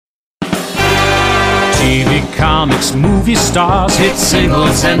TV, comics, movie stars, hit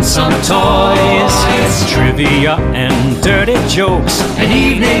singles and some toys, trivia and dirty jokes, an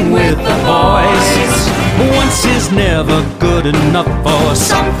evening with the boys. Once is never good enough for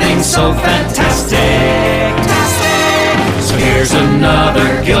something so fantastic. So here's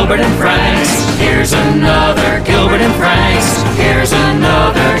another Gilbert and Franks. Here's another Gilbert and Franks. Here's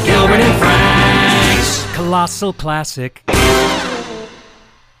another Gilbert and Franks. Colossal classic.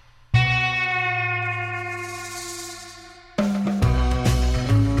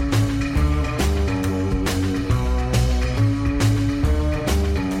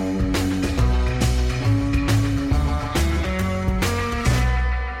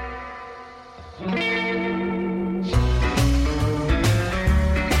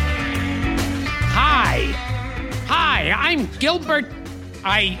 I'm Gilbert.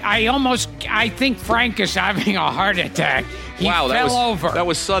 I think Frank is having a heart attack. He fell over. That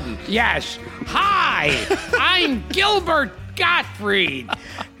was sudden. Yes. Hi, I'm Gilbert Gottfried.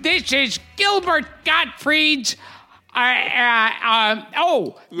 This is Gilbert Gottfried's.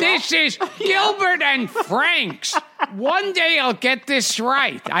 This is Gilbert and Frank's. One day I'll get this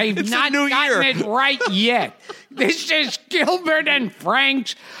right. I've not gotten it right yet. This is Gilbert and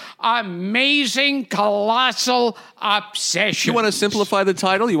Frank's amazing, colossal obsession. You want to simplify the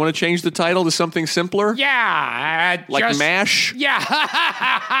title? You want to change the title to something simpler? Yeah. Like MASH? Yeah.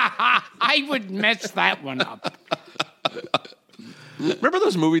 I would mess that one up. Remember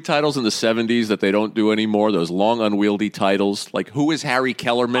those movie titles in the 70s that they don't do anymore? Those long, unwieldy titles? Like, who is Harry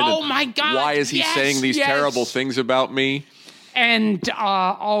Kellerman? Oh, my God. Why is he saying these terrible things about me? And,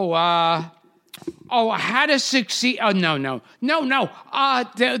 How to Succeed. Oh, no.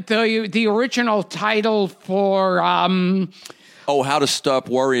 The original title for, How to Stop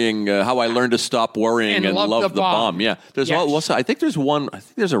Worrying, How I Learned to Stop Worrying and Love the Bomb. Yeah. There's I think there's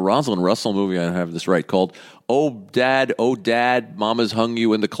a Rosalind Russell movie, I have this right, called Oh Dad, Mama's Hung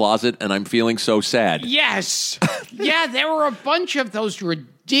You in the Closet and I'm Feeling So Sad. Yes. Yeah, there were a bunch of those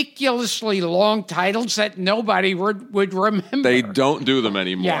ridiculously long titles that nobody would remember. They don't do them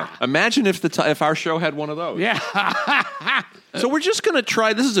anymore. Yeah. Imagine if our show had one of those. Yeah. So we're just going to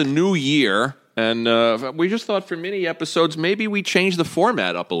try, this is a new year, and we just thought for mini episodes, maybe we change the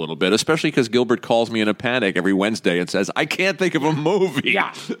format up a little bit, especially because Gilbert calls me in a panic every Wednesday and says, I can't think of a movie.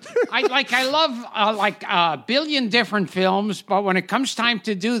 Yeah. I love a billion different films, but when it comes time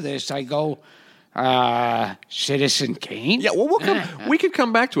to do this, I go, Citizen Kane? Yeah, well, we could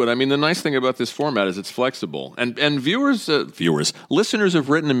come back to it. I mean, the nice thing about this format is it's flexible. And listeners have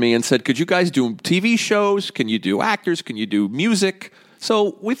written to me and said, could you guys do TV shows? Can you do actors? Can you do music?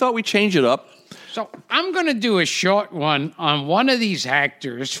 So we thought we'd change it up. So I'm going to do a short one on one of these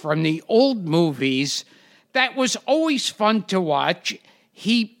actors from the old movies that was always fun to watch.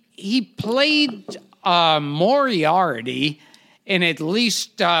 He played Moriarty in at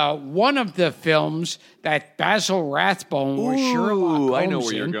least one of the films that Basil Rathbone was Sherlock Holmes I know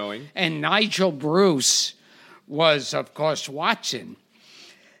where you're going. And Nigel Bruce was, of course, Watson.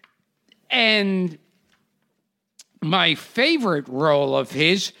 And my favorite role of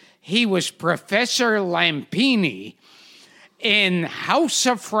his, he was Professor Lampini in House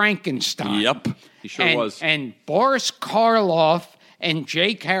of Frankenstein. Yep, he sure was. And Boris Karloff and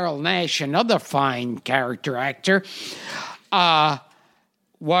J. Carrol Naish, another fine character actor, were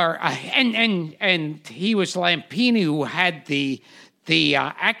and he was Lampini, who had the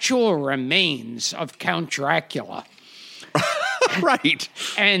actual remains of Count Dracula. Right.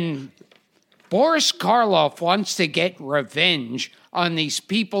 And Boris Karloff wants to get revenge on these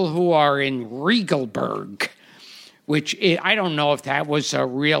people who are in Regalberg, which I don't know if that was a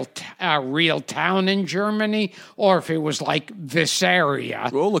real town in Germany or if it was like Visaria.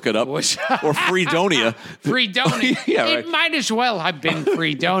 We'll look it up. Or Fredonia. Fredonia. Yeah, right. It might as well have been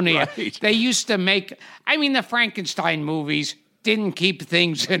Fredonia. Right. They used to make, the Frankenstein movies didn't keep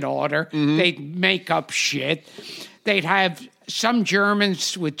things in order. Mm-hmm. They'd make up shit. They'd have some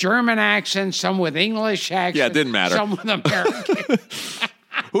Germans with German accents, some with English accents. Yeah, it didn't matter. Some with American.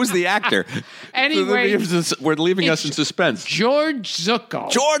 Who's the actor? Anyway, we're leaving us in suspense. George Zucco.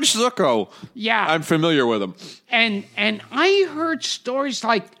 George Zucco. Yeah. I'm familiar with him. And I heard stories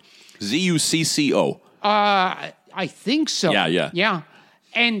like Zucco. I think so. Yeah.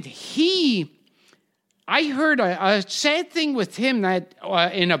 And I heard a sad thing with him that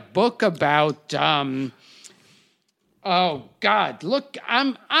in a book about oh God, look,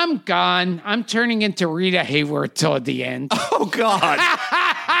 I'm gone. I'm turning into Rita Hayworth toward the end. Oh God.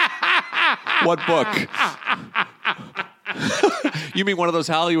 What book? You mean one of those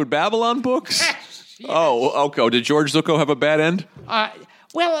Hollywood Babylon books? Yes. Oh, okay. Did George Zucco have a bad end?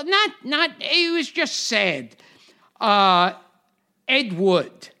 Well, not. It was just sad. Ed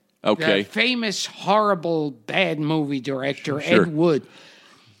Wood, okay, the famous, horrible, bad movie director, Sure. Ed Wood.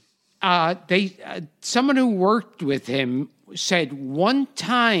 Someone who worked with him said one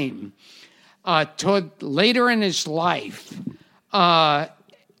time, toward later in his life,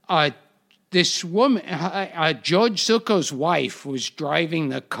 this woman, George Zucco's wife, was driving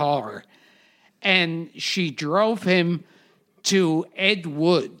the car, and she drove him to Ed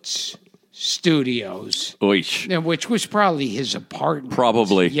Wood's studios, Oish. which was probably his apartment.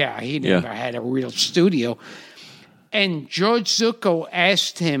 Probably. Yeah, he never had a real studio. And George Zucco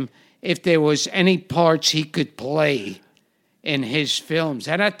asked him if there was any parts he could play in his films.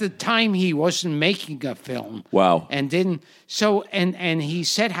 And at the time, he wasn't making a film. Wow. And didn't. So, and he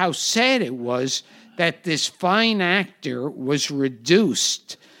said how sad it was that this fine actor was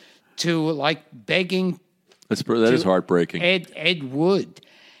reduced to, like, begging. That is heartbreaking. Ed Wood.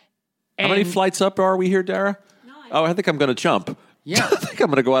 How many flights up are we here, Dara? No, I think I'm going to jump. Yeah. I think I'm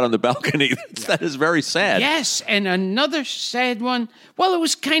going to go out on the balcony. That is very sad. Yes, and another sad one. Well, it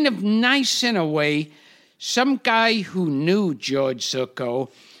was kind of nice in a way. Some guy who knew George Zucco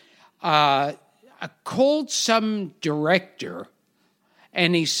called some director,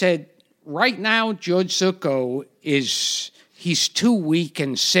 and he said, right now, George Zucco he's too weak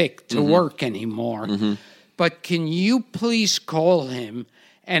and sick to work anymore. Mm-hmm. But can you please call him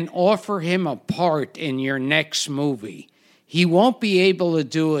and offer him a part in your next movie? He won't be able to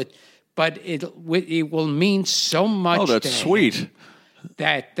do it, but it will mean so much to him. Oh, that's sweet.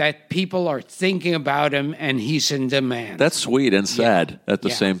 That people are thinking about him and he's in demand. That's sweet and sad at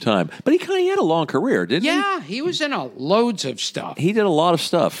the same time. But he had a long career, didn't he? Yeah, he was in loads of stuff. He did a lot of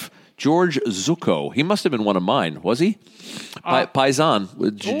stuff. George Zucco. He must have been one of mine, was he? Paisan.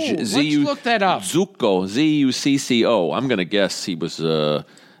 Let's look that up. Zucco. Zucco. I'm going to guess he was,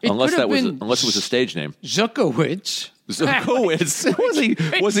 unless it was a stage name. Zuckowitz.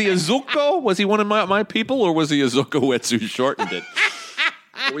 Zuckowitz. Was he a Zucco? Was he one of my people, or was he a Zuckowitz who shortened it?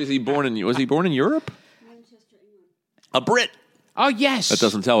 Or was he born in Europe? Manchester, England. A Brit. Oh, yes. That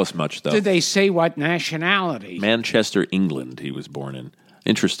doesn't tell us much, though. Did they say what nationality? Manchester, England, he was born in.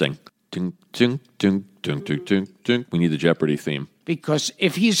 Interesting. Ding, ding, ding, ding, ding, ding, ding. We need the Jeopardy theme. Because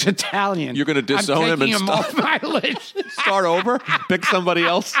if he's Italian, you're going to disown him and off my list. Start over? Pick somebody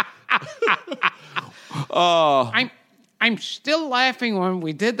else? I'm still laughing when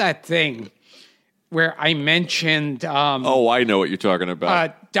we did that thing where I mentioned... I know what you're talking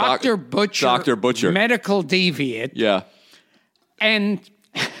about. Dr. Butcher. Dr. Butcher. Medical deviant. Yeah. And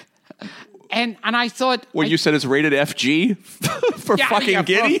I thought... When you said it's rated FG for fucking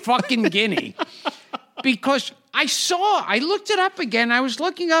Guinea? For fucking Guinea. Because I looked it up again. I was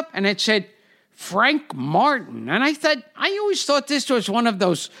looking up and it said Frank Martin. And I always thought this was one of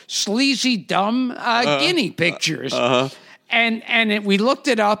those sleazy, dumb Guinea pictures. And we looked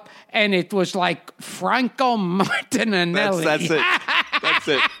it up and it was like Franco Martinelli. That's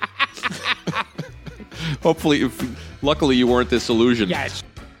it. Luckily you weren't disillusioned. Yes.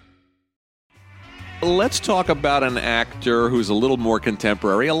 Let's talk about an actor who's a lot more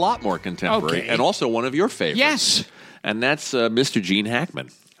contemporary, and also one of your favorites. Yes. And that's Mr. Gene Hackman.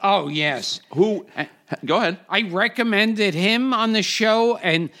 Oh, yes. Go ahead. I recommended him on the show,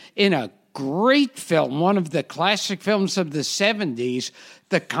 and in a great film, one of the classic films of the 70s,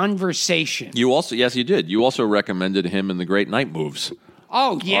 The Conversation. Yes, you did. You also recommended him in The Great Night Moves.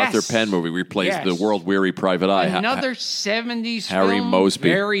 Oh, yes. Arthur Penn movie replaced the world-weary Private Eye. Another 70s Harry film, Mosby.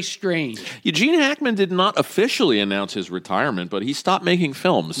 Very strange. Gene Hackman did not officially announce his retirement, but he stopped making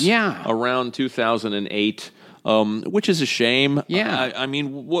films around 2008, which is a shame. Yeah. I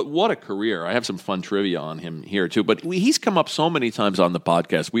mean, what a career. I have some fun trivia on him here, too. But he's come up so many times on the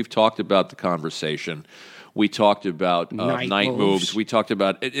podcast. We've talked about The Conversation. We talked about Night Moves. We talked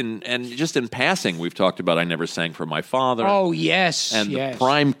about it, and just in passing, we've talked about I Never Sang for My Father. Oh, yes. And the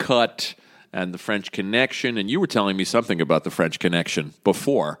Prime Cut and the French Connection. And you were telling me something about the French Connection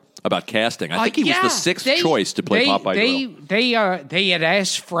before, about casting. I think he was the sixth choice to play Popeye Doyle. They had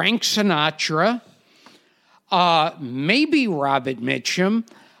asked Frank Sinatra, maybe Robert Mitchum.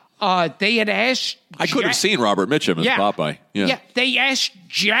 They had asked... I could have seen Robert Mitchum as Popeye. Yeah, they asked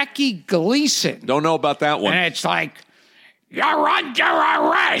Jackie Gleason. Don't know about that one. And it's like, you're under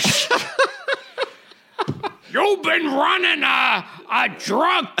arrest. You've been running a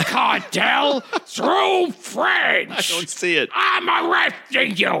drug cartel through France. I don't see it. I'm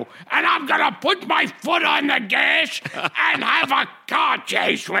arresting you, and I'm going to put my foot on the gas and have a car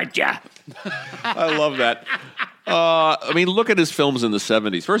chase with you. I love that. I mean, look at his films in the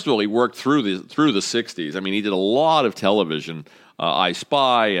 70s. First of all, he worked through the 60s. I mean, he did a lot of television. I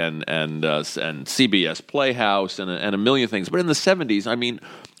Spy and CBS Playhouse and a million things. But in the 70s, I mean,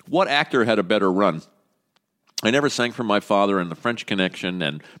 what actor had a better run? I Never Sang for My Father and The French Connection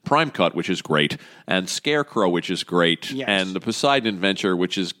and Prime Cut, which is great, and Scarecrow, which is great, yes. and The Poseidon Adventure,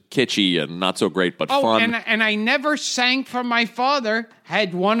 which is kitschy and not so great, but fun. And I Never Sang for My Father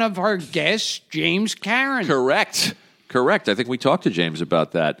had one of our guests, James Karen. Correct. I think we talked to James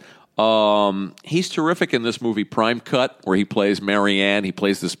about that. He's terrific in this movie, Prime Cut, where he plays Marianne. He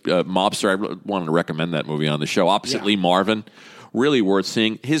plays this mobster. I wanted to recommend that movie on the show, opposite Lee Marvin. Really worth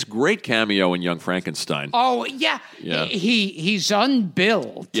seeing. His great cameo in Young Frankenstein. Oh, yeah. He's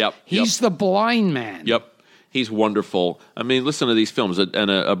unbilled. Yep. He's the blind man. Yep. He's wonderful. I mean, listen to these films.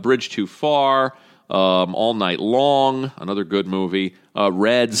 A Bridge Too Far, All Night Long, another good movie.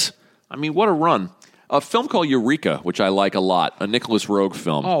 Reds. I mean, what a run. A film called Eureka, which I like a lot. A Nicholas Roeg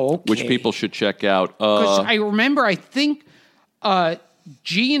film. Oh, okay. Which people should check out. Because I remember, I think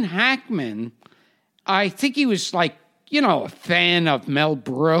Gene Hackman, I think he was like, a fan of Mel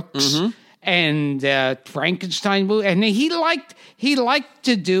Brooks and Frankenstein movie, and he liked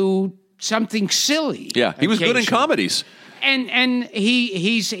to do something silly. Yeah, he was good in comedies. And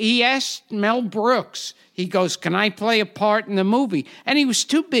he asked Mel Brooks. He goes, "Can I play a part in the movie?" And he was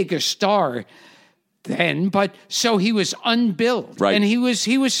too big a star then, but so he was unbilled, right? And he was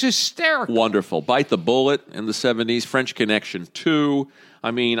hysterical. Wonderful. Bite the Bullet in the 70s. French Connection 2. I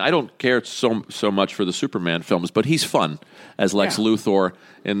mean, I don't care so much for the Superman films, but he's fun as Lex Luthor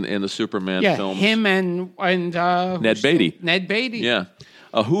in the Superman films. Yeah, him and Ned Beatty. Ned Beatty. Yeah.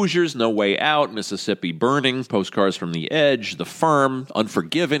 Hoosiers, No Way Out, Mississippi Burning, Postcards from the Edge, The Firm,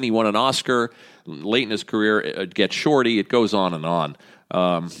 Unforgiven. He won an Oscar late in his career. Get Shorty. It goes on and on.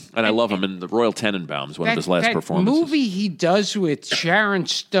 And I love him in The Royal Tenenbaums, one of his last performances. That movie he does with Sharon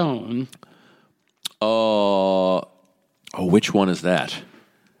Stone. Which one is that?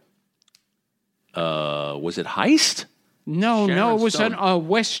 Was it Heist? No, it was a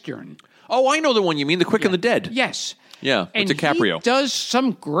Western. Oh, I know the one you mean, The Quick and the Dead. Yes. Yeah, with DiCaprio. He does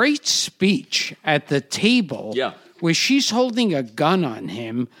some great speech at the table where she's holding a gun on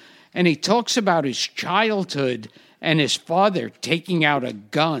him, and he talks about his childhood and his father taking out a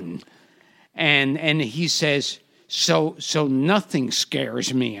gun. And he says, so nothing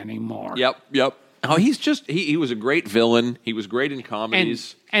scares me anymore. Yep. Oh, he was a great villain. He was great in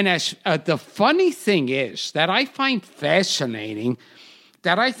comedies. And as the funny thing is that I find fascinating,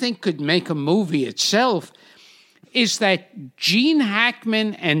 that I think could make a movie itself, is that Gene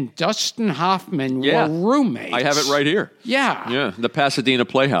Hackman and Dustin Hoffman were roommates. I have it right here. Yeah, the Pasadena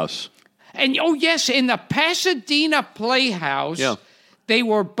Playhouse. And in the Pasadena Playhouse, they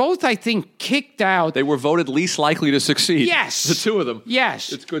were both, I think, kicked out. They were voted least likely to succeed. Yes. The two of them.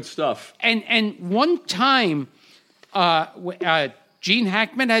 Yes. It's good stuff. And one time, Gene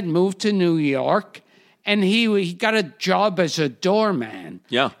Hackman had moved to New York, and he got a job as a doorman.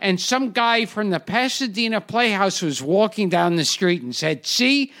 Yeah. And some guy from the Pasadena Playhouse was walking down the street and said,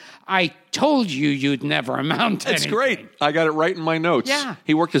 "See, I told you you'd never amount to anything." That's great. I got it right in my notes. Yeah.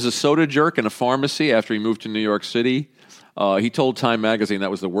 He worked as a soda jerk in a pharmacy after he moved to New York City. He told Time Magazine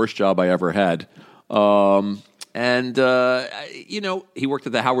that was the worst job I ever had. He worked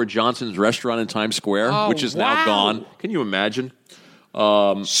at the Howard Johnson's restaurant in Times Square, which is now gone. Can you imagine?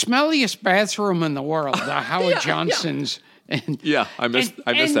 Smelliest bathroom in the world, the Howard Johnson's. Yeah. I missed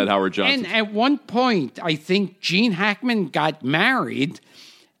that Howard Johnson. And at one point, I think Gene Hackman got married,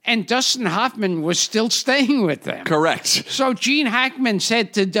 and Dustin Hoffman was still staying with them. Correct. So Gene Hackman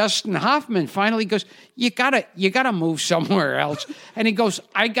said to Dustin Hoffman, finally goes, you gotta move somewhere else. And he goes,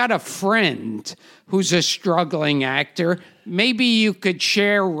 "I got a friend who's a struggling actor. Maybe you could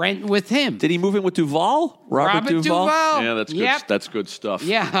share rent with him." Did he move in with Duvall? Robert Duvall? Yeah, that's good. Yep. That's good stuff.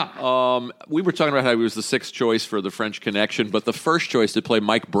 Yeah. We were talking about how he was the sixth choice for the French Connection, but the first choice to play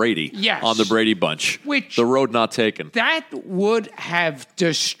Mike Brady on the Brady Bunch. Which The Road Not Taken. That would have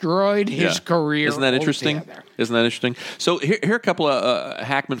destroyed his career. Isn't that interesting? Altogether. Isn't that interesting? So here are a couple of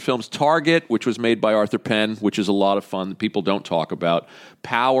Hackman films. Target, which was made by Arthur Penn, which is a lot of fun that people don't talk about.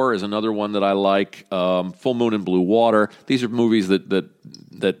 Power is another one that I like. Full Moon and Blue Water. These are movies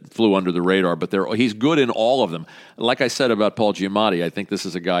that flew under the radar, but he's good in all of them. Like I said about Paul Giamatti, I think this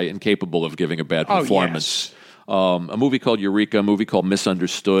is a guy incapable of giving a bad performance. A movie called Eureka, a movie called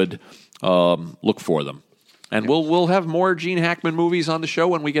Misunderstood. Look for them. And we'll have more Gene Hackman movies on the show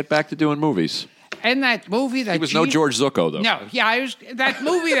when we get back to doing movies. And that movie that he was no George Zucco, though. No,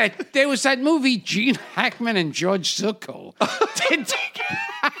 there was that movie Gene Hackman and George Zucco.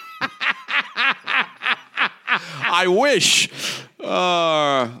 I wish.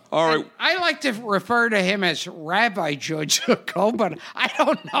 All right. I like to refer to him as Rabbi George Zucco, but I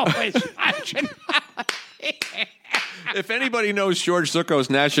don't know his nationality. If anybody knows George Zucco's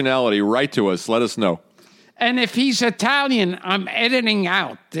nationality, write to us. Let us know. And if he's Italian, I'm editing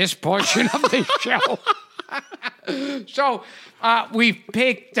out this portion of the show. So we've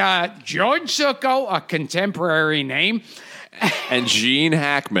picked George Zucco, a contemporary name. And Gene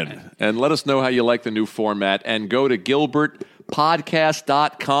Hackman. And let us know how you like the new format. And go to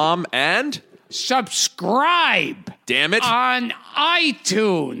GilbertPodcast.com and subscribe. Damn it. On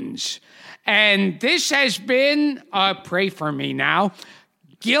iTunes. And this has been, pray for me now,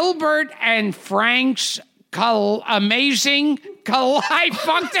 Gilbert and Frank's amazing, I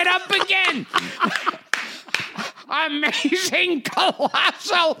fucked it up again. Amazing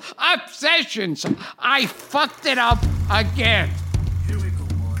Colossal Obsessions. I fucked it up again. Here we go,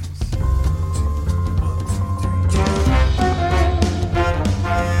 boys.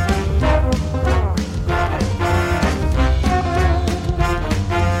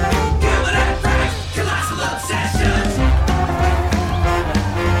 Gilbert and Frank's Colossal Obsessions.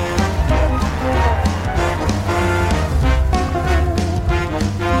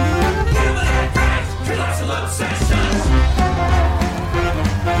 Gilbert and Frank's Colossal Obsessions.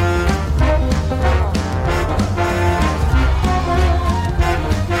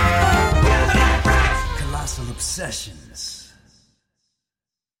 Colossal Obsessions.